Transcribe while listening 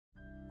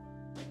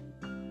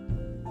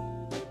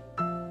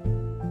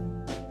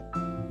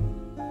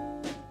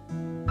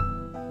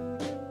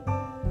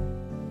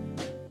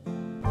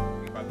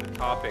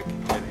topic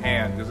at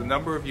hand, because a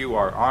number of you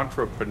are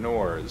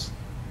entrepreneurs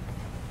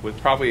with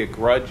probably a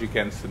grudge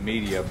against the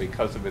media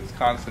because of its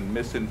constant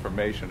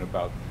misinformation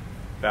about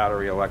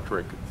battery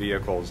electric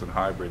vehicles and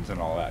hybrids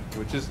and all that,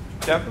 which is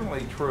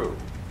definitely true.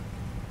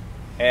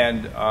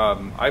 And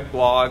I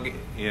blog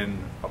in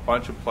a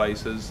bunch of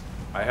places.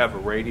 I have a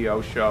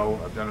radio show.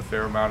 I've done a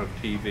fair amount of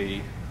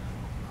TV.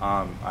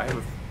 I have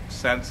a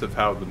sense of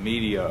how the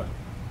media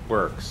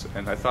works,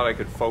 and I thought I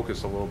could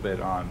focus a little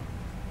bit on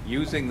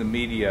using the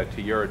media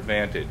to your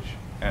advantage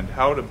and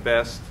how to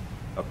best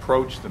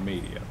approach the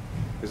media.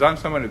 Because I'm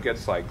someone who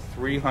gets like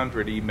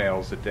 300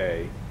 emails a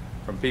day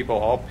from people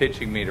all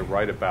pitching me to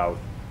write about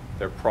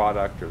their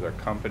product or their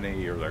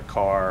company or their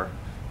car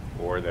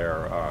or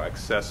their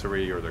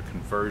accessory or their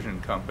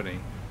conversion company.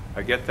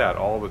 I get that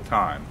all the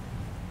time.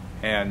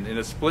 And in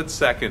a split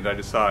second, I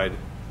decide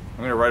I'm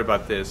going to write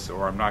about this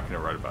or I'm not going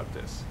to write about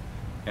this.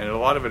 And a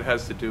lot of it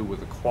has to do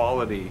with the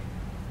quality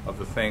of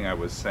the thing I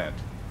was sent.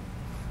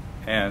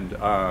 And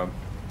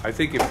I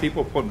think if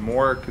people put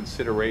more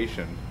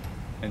consideration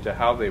into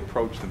how they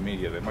approach the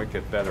media, they might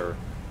get better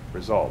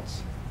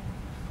results.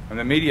 And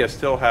the media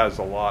still has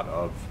a lot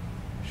of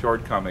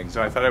shortcomings.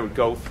 And I thought I would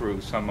go through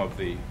some of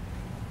the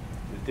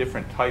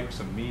different types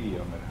of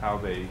medium and how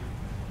they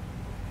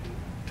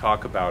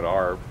talk about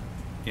our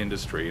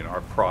industry and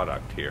our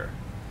product here.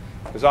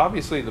 Because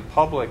obviously the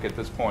public at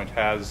this point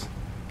has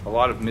a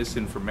lot of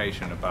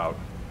misinformation about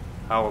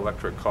how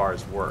electric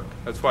cars work.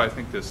 That's why I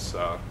think this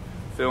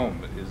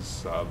film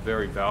is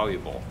very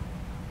valuable.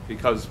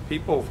 Because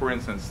people, for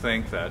instance,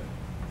 think that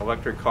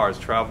electric cars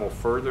travel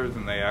further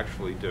than they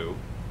actually do.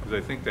 Because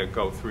they think they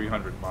go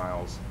 300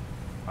 miles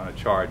on a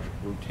charge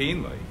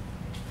routinely.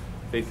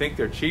 They think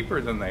they're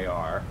cheaper than they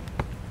are.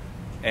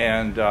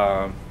 And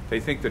they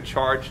think the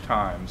charge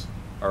times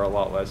are a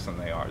lot less than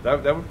they are.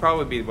 That would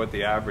probably be what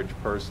the average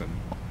person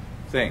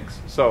thinks.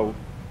 So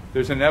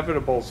there's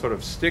inevitable sort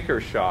of sticker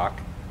shock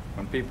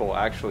when people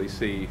actually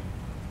see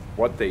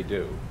what they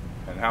do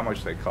and how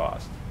much they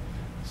cost.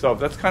 So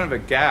that's kind of a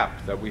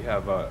gap that we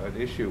have an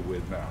issue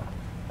with now.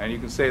 And you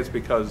can say it's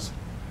because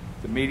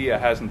the media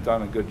hasn't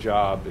done a good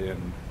job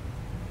in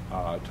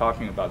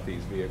talking about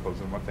these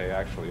vehicles and what they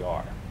actually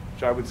are,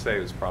 which I would say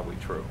is probably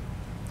true.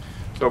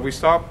 So if we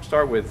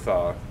start with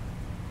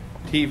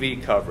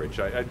TV coverage,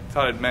 I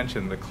thought I'd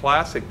mention the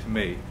classic, to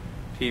me,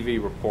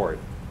 TV report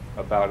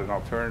about an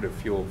alternative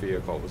fuel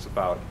vehicle was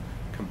about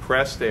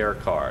compressed air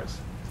cars.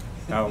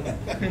 Now,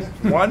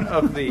 one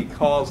of the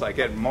calls I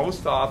get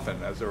most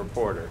often as a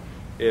reporter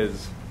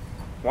is,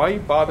 why are you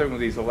bothering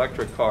with these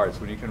electric cars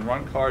when you can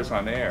run cars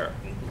on air?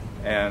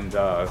 And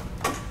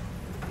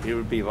it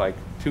would be like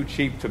too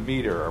cheap to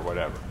meter or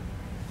whatever.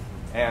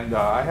 And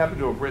I happen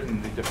to have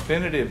written the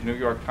definitive New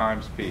York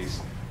Times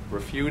piece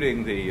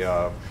refuting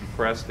the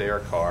compressed air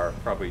car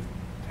probably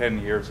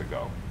 10 years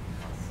ago.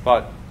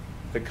 But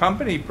the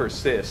company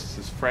persists,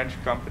 this French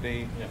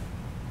company.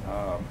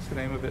 Yeah. What's the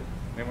name of it?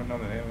 Anyone know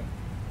the name of it?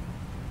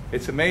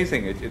 It's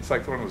amazing. It's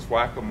like one of those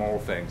whack-a-mole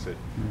things. It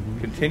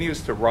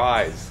continues to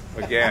rise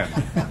again.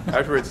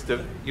 After it's,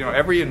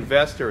 every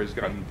investor has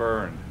gotten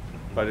burned,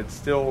 but it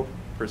still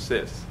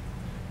persists.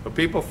 But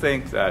people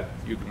think that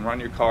you can run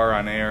your car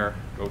on air,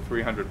 go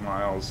 300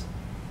 miles,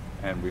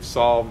 and we've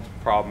solved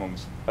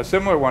problems. A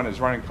similar one is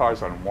running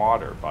cars on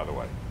water, by the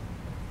way.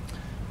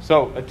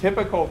 So a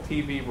typical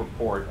TV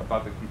report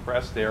about the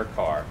compressed air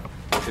car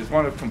is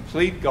one of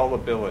complete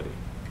gullibility.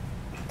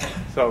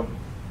 So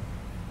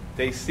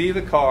they see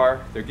the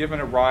car, they're given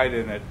a ride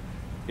in it,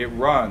 it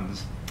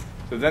runs,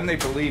 so then they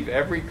believe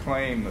every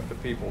claim that the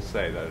people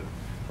say, that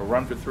it'll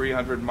run for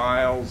 300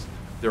 miles,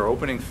 they're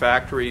opening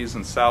factories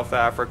in South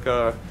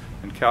Africa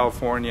and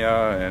California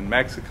and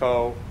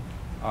Mexico,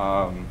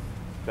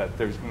 that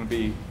there's going to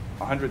be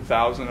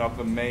 100,000 of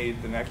them made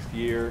the next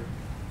year.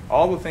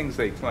 All the things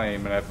they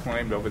claim, and I've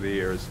claimed over the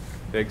years,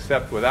 they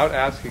accept without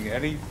asking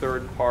any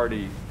third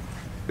party.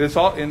 It's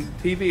all, in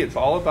TV, it's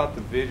all about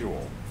the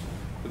visual.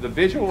 The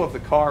visual of the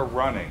car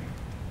running.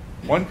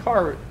 One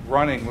car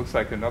running looks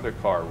like another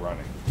car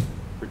running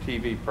for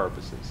TV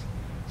purposes.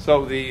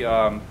 So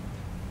the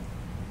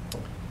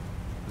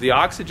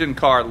oxygen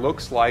car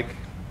looks like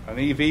an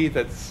EV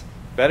that's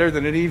better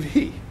than an EV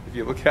if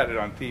you look at it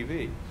on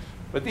TV.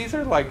 But these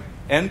are like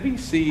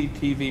NBC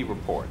TV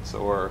reports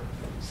or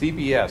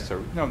CBS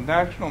or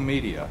national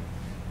media.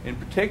 And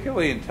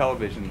particularly in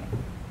television,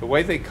 the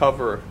way they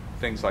cover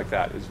things like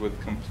that is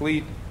with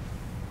complete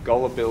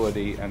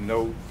gullibility and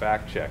no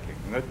fact-checking.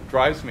 And that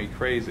drives me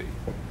crazy.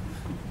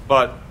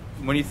 But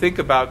when you think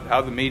about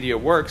how the media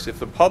works, if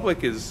the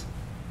public is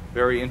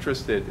very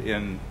interested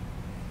in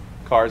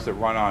cars that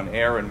run on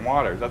air and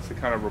water, that's the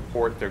kind of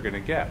report they're going to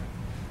get.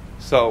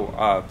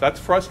 So that's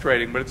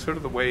frustrating, but it's sort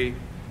of the way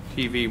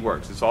TV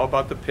works. It's all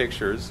about the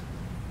pictures.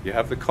 You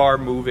have the car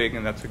moving,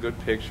 and that's a good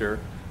picture.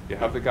 You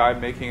have the guy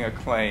making a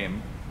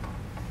claim,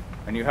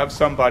 and you have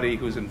somebody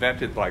who's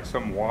invented like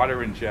some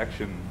water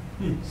injection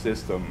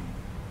system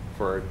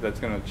that's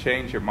going to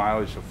change your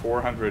mileage to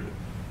 400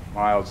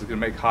 miles. It's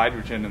going to make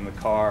hydrogen in the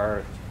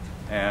car,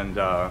 and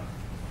all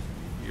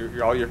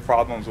your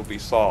problems will be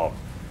solved.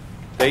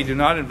 They do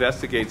not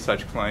investigate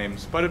such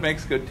claims, but it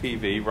makes good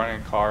TV,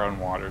 running a car on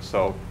water.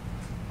 So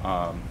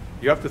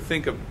you have to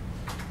think of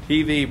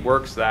TV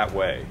works that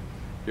way.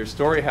 Your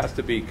story has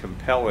to be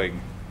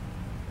compelling.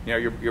 You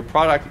know, your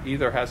product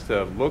either has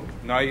to look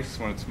nice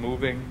when it's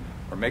moving,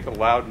 or make a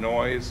loud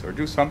noise, or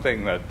do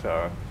something that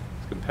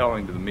is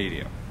compelling to the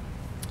medium.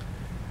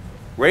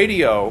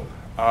 Radio,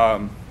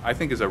 I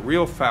think, is a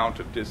real fount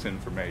of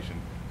disinformation.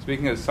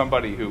 Speaking as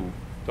somebody who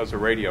does a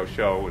radio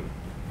show and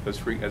has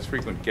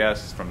frequent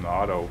guests from the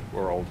auto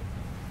world,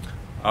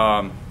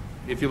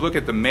 if you look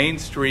at the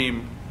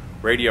mainstream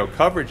radio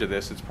coverage of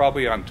this, it's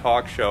probably on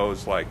talk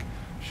shows like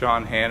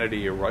Sean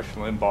Hannity or Rush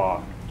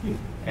Limbaugh,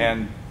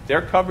 and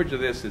their coverage of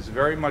this is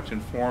very much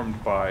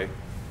informed by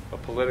a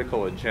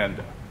political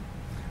agenda.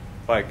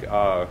 Like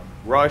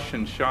Rush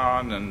and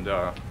Sean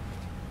and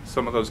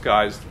some of those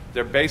guys,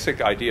 their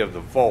basic idea of the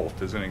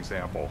Volt, as an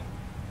example,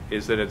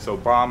 is that it's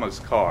Obama's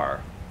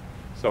car.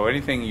 So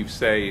anything you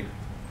say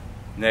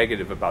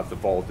negative about the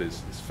Volt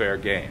is fair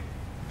game.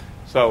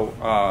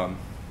 So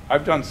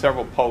I've done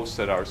several posts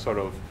that are sort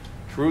of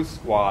truth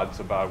squads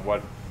about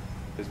what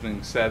has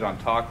been said on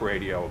talk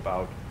radio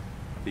about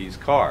these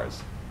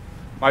cars.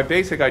 My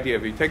basic idea,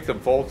 if you take the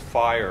Volt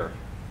Fire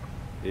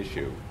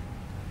issue,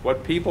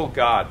 what people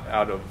got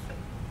out of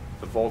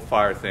the Volt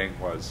Fire thing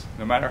was,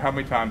 no matter how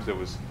many times it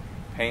was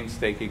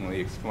painstakingly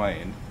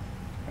explained,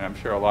 and I'm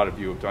sure a lot of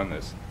you have done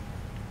this,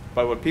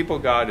 but what people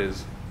got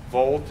is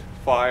Volt,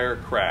 fire,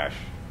 crash.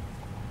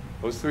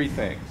 Those three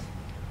things.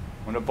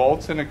 When a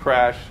Volt's in a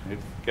crash, it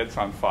gets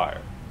on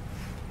fire.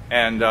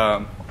 And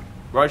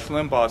Rush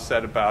Limbaugh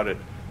said about it,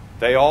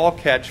 they all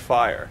catch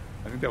fire.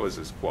 I think that was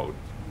his quote.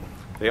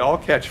 They all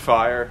catch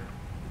fire.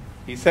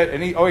 He said,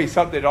 and he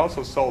said they'd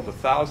also sold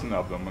 1,000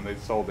 of them when they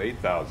sold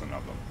 8,000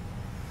 of them.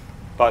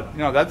 But you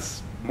know,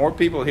 that's more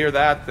people hear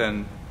that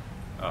than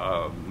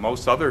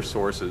most other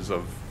sources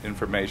of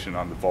information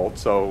on the Volt.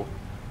 So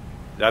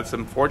that's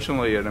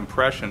unfortunately an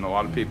impression a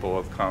lot of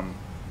people have come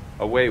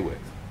away with.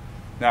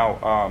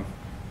 Now,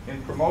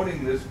 in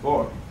promoting this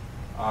book,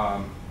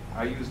 I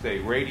used a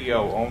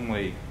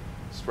radio-only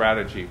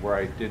strategy where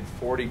I did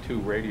 42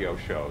 radio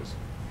shows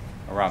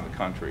around the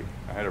country.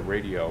 I had a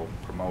radio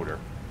promoter.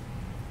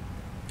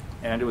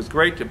 And it was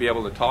great to be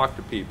able to talk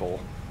to people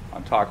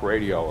on talk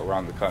radio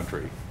around the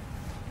country.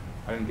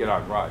 I didn't get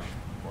on Rush,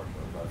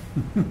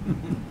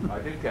 unfortunately, but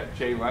I did get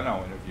Jay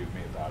Leno interviewed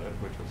me about it,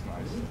 which was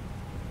nice.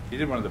 He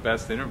did one of the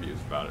best interviews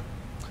about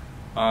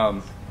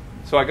it.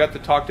 So I got to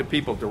talk to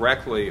people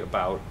directly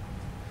about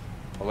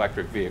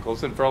electric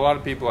vehicles, and for a lot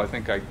of people I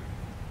think I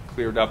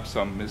cleared up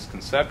some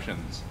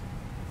misconceptions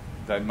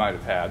that I might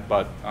have had,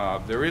 but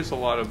there is a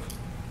lot of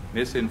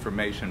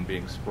misinformation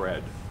being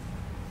spread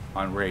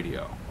on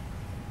radio.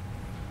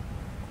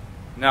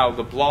 Now,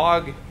 the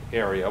blog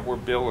area, where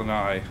Bill and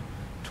I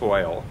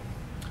toil,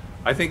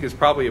 I think is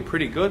probably a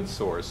pretty good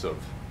source of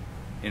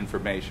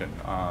information.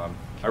 I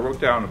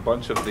wrote down a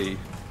bunch of the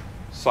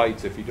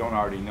sites. If you don't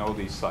already know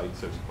these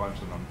sites, there's a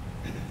bunch of them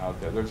out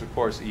there. There's, of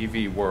course,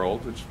 EV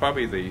World, which is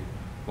probably the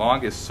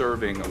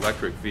longest-serving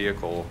electric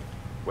vehicle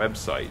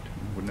website,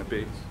 wouldn't it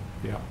be?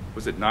 Yeah.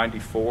 Was it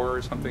 94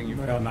 or something?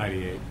 Well,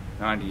 98.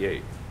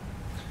 98.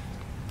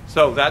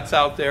 So that's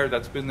out there.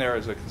 That's been there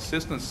as a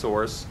consistent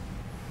source.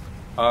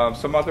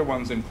 Some other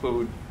ones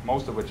include,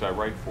 most of which I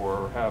write for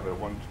or have at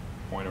one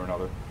point or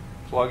another,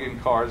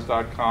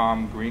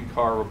 plugincars.com, Green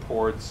Car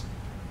Reports,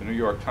 the New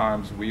York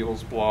Times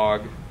Wheels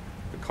blog,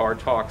 the Car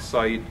Talk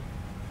site,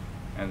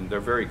 and they're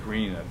very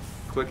green.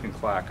 Click and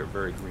Clack are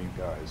very green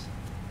guys.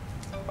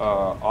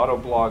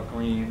 Autoblog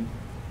Green,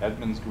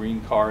 Edmunds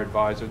Green Car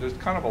Advisor. There's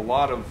kind of a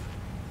lot of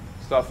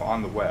stuff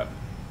on the web.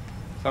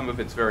 Some of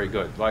it's very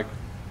good. Like,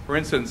 for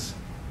instance,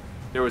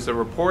 there was a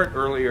report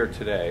earlier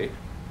today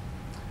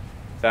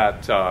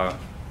that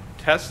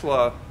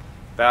Tesla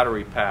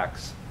battery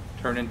packs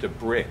turn into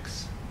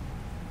bricks.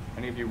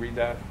 Any of you read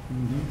that?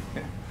 Mm-hmm.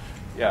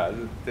 Yeah,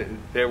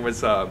 there was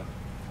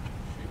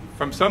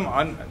from some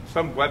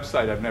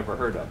website I've never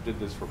heard of did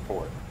this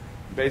report.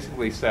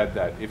 Basically said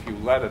that if you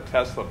let a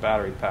Tesla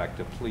battery pack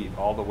deplete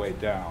all the way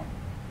down,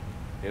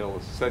 it'll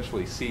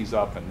essentially seize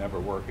up and never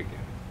work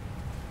again.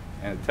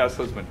 And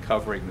Tesla's been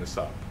covering this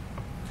up.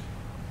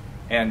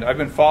 And I've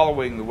been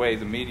following the way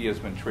the media has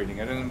been treating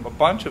it, and a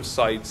bunch of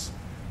sites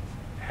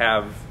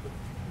have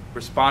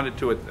responded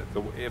to it.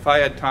 If I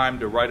had time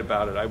to write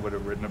about it, I would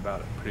have written about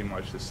it pretty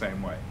much the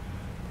same way,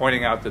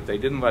 pointing out that they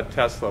didn't let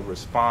Tesla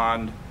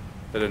respond,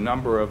 that a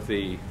number of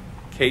the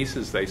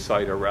cases they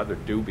cite are rather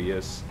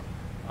dubious.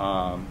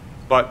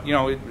 But you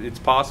know, it's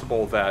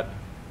possible that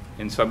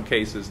in some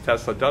cases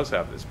Tesla does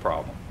have this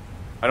problem.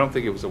 I don't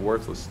think it was a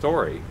worthless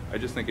story. I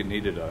just think it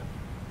needed a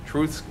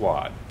truth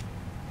squad.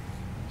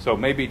 So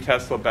maybe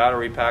Tesla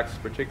battery packs,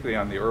 particularly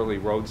on the early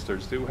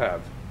Roadsters, do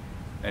have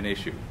an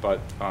issue. But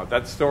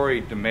that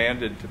story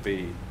demanded to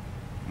be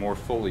more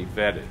fully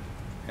vetted.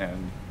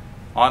 And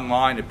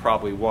online it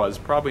probably was.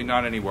 Probably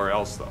not anywhere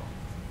else, though.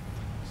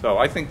 So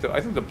I think the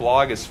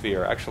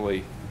blogosphere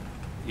actually,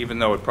 even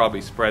though it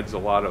probably spreads a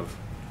lot of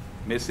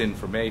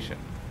misinformation.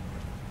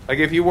 Like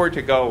if you were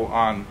to go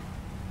on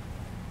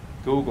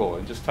Google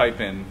and just type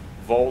in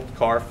Volt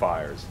car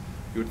fires,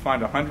 you would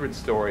find 100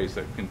 stories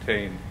that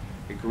contain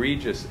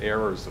egregious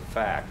errors of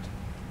fact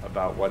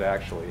about what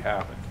actually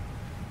happened.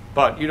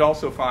 But you'd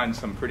also find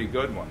some pretty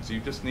good ones. You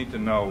just need to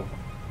know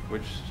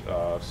which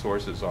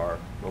sources are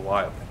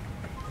reliable.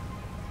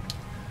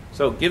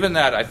 So given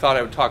that, I thought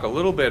I would talk a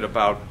little bit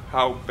about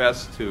how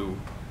best to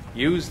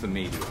use the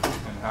media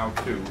and how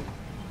to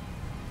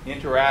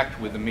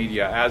interact with the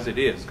media as it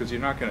is, because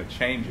you're not going to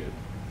change it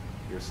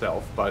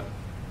yourself, but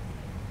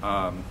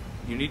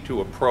you need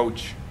to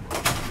approach,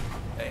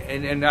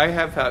 and I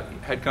have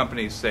had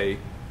companies say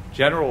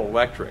General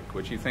Electric,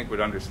 which you think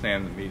would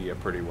understand the media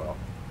pretty well.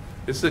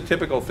 This is a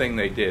typical thing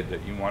they did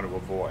that you want to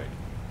avoid.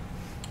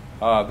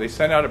 They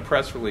sent out a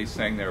press release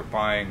saying they were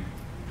buying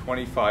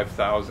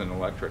 25,000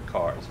 electric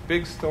cars.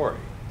 Big story.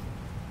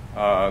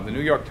 The New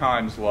York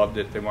Times loved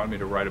it. They wanted me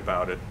to write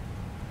about it.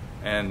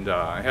 And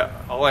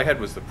all I had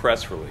was the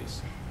press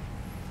release.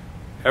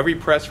 Every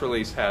press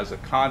release has a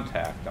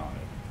contact on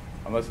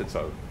it, unless it's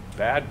a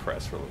bad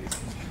press release.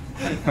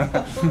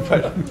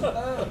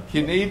 But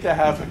you need to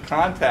have a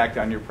contact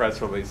on your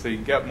press release so you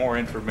can get more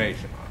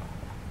information.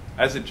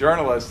 As a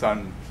journalist,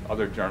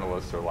 other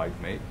journalists are like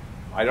me,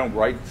 I don't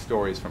write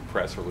stories from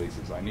press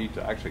releases. I need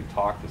to actually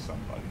talk to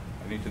somebody.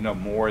 I need to know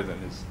more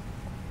than is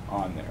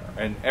on there.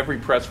 And every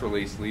press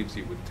release leaves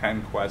you with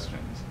 10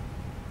 questions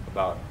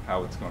about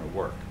how it's going to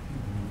work.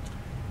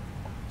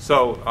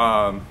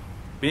 So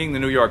being the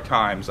New York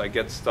Times, I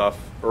get stuff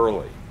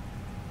early,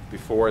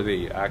 before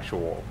the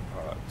actual,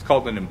 it's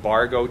called an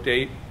embargo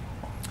date.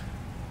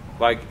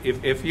 Like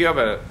if you have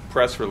a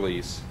press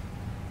release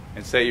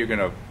and say you're going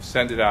to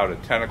send it out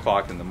at 10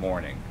 o'clock in the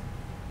morning,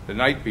 the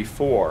night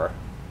before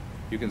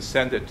you can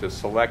send it to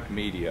select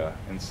media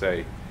and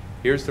say,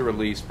 here's the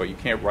release, but you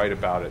can't write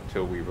about it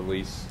till we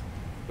release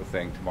the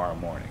thing tomorrow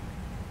morning.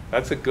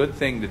 That's a good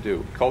thing to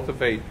do.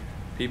 Cultivate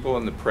people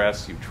in the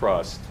press you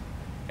trust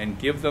and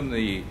give them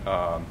the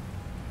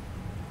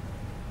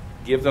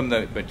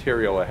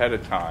material ahead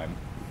of time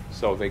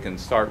so they can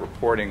start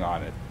reporting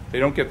on it. They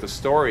don't get the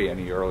story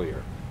any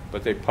earlier,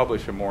 but they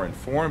publish a more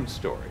informed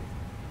story.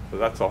 So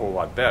that's a whole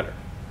lot better.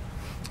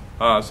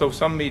 So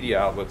some media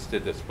outlets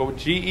did this. But what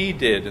GE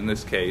did in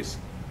this case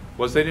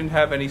was they didn't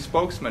have any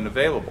spokesman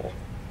available.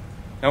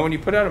 Now when you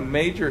put out a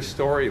major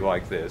story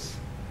like this,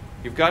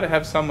 you've got to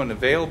have someone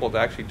available to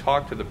actually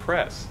talk to the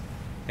press.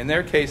 In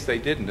their case, they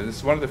didn't. And this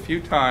is one of the few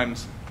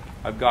times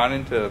I've gone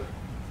into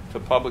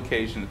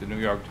publication at the New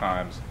York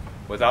Times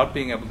without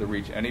being able to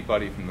reach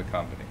anybody from the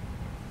company.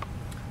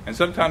 And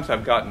sometimes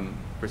I've gotten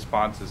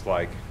responses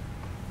like,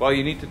 well,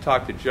 you need to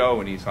talk to Joe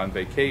and he's on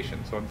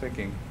vacation. So I'm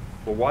thinking,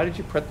 well, why did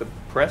you put the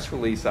press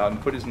release out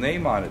and put his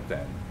name on it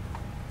then?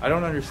 I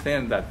don't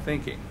understand that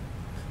thinking.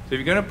 So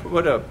if you're going to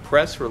put a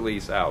press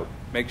release out,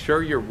 make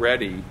sure you're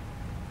ready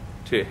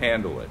to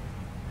handle it.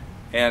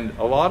 And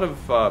a lot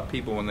of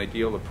people, when they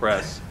deal with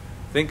press,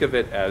 think of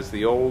it as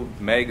the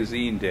old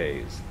magazine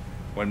days,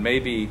 when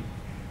maybe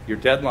your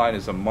deadline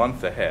is a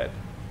month ahead.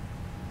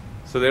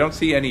 So they don't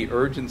see any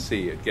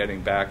urgency at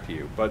getting back to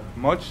you. But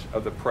much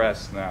of the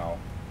press now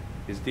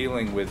is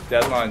dealing with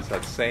deadlines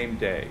that same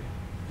day.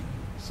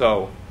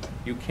 So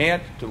you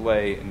can't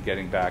delay in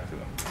getting back to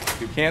them.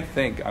 You can't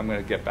think, I'm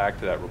going to get back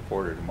to that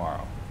reporter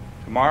tomorrow.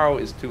 Tomorrow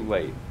is too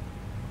late.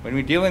 When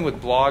we're dealing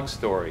with blog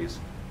stories,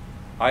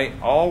 I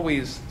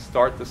always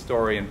start the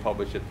story and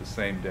publish it the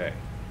same day.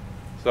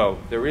 So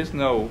there is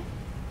no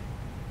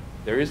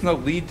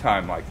lead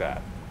time like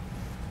that.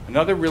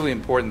 Another really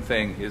important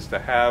thing is to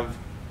have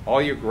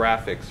all your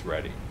graphics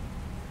ready.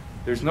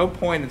 There's no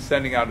point in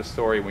sending out a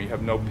story when you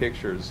have no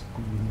pictures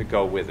to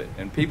go with it.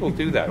 And people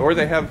do that. Or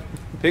they have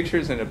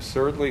pictures in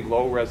absurdly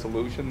low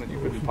resolution that you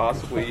couldn't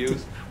possibly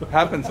use. It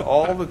happens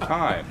all the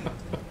time.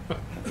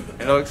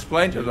 And I'll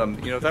explain to them,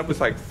 that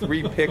was like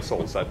 3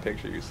 pixels, that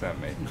picture you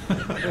sent me.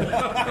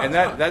 And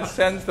that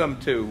sends them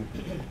to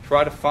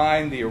try to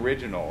find the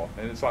original.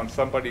 And it's on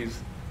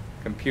somebody's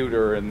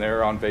computer and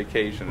they're on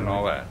vacation and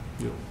all that.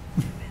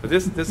 But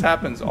this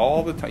happens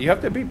all the time. You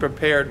have to be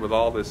prepared with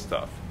all this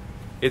stuff.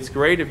 It's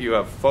great if you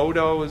have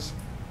photos,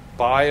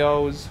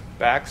 bios,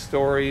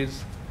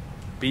 backstories,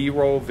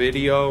 B-roll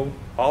video,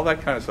 all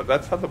that kind of stuff.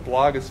 That's how the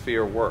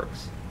blogosphere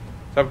works.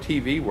 That's how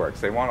TV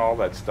works. They want all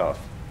that stuff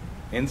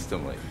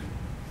instantly.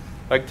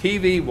 Like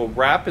TV will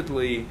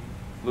rapidly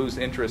lose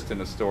interest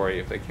in a story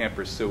if they can't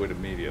pursue it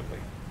immediately.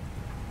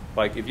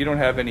 Like if you don't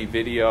have any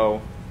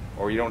video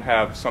or you don't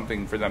have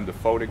something for them to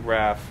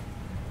photograph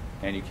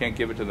and you can't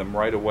give it to them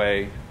right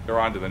away, they're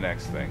on to the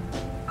next thing.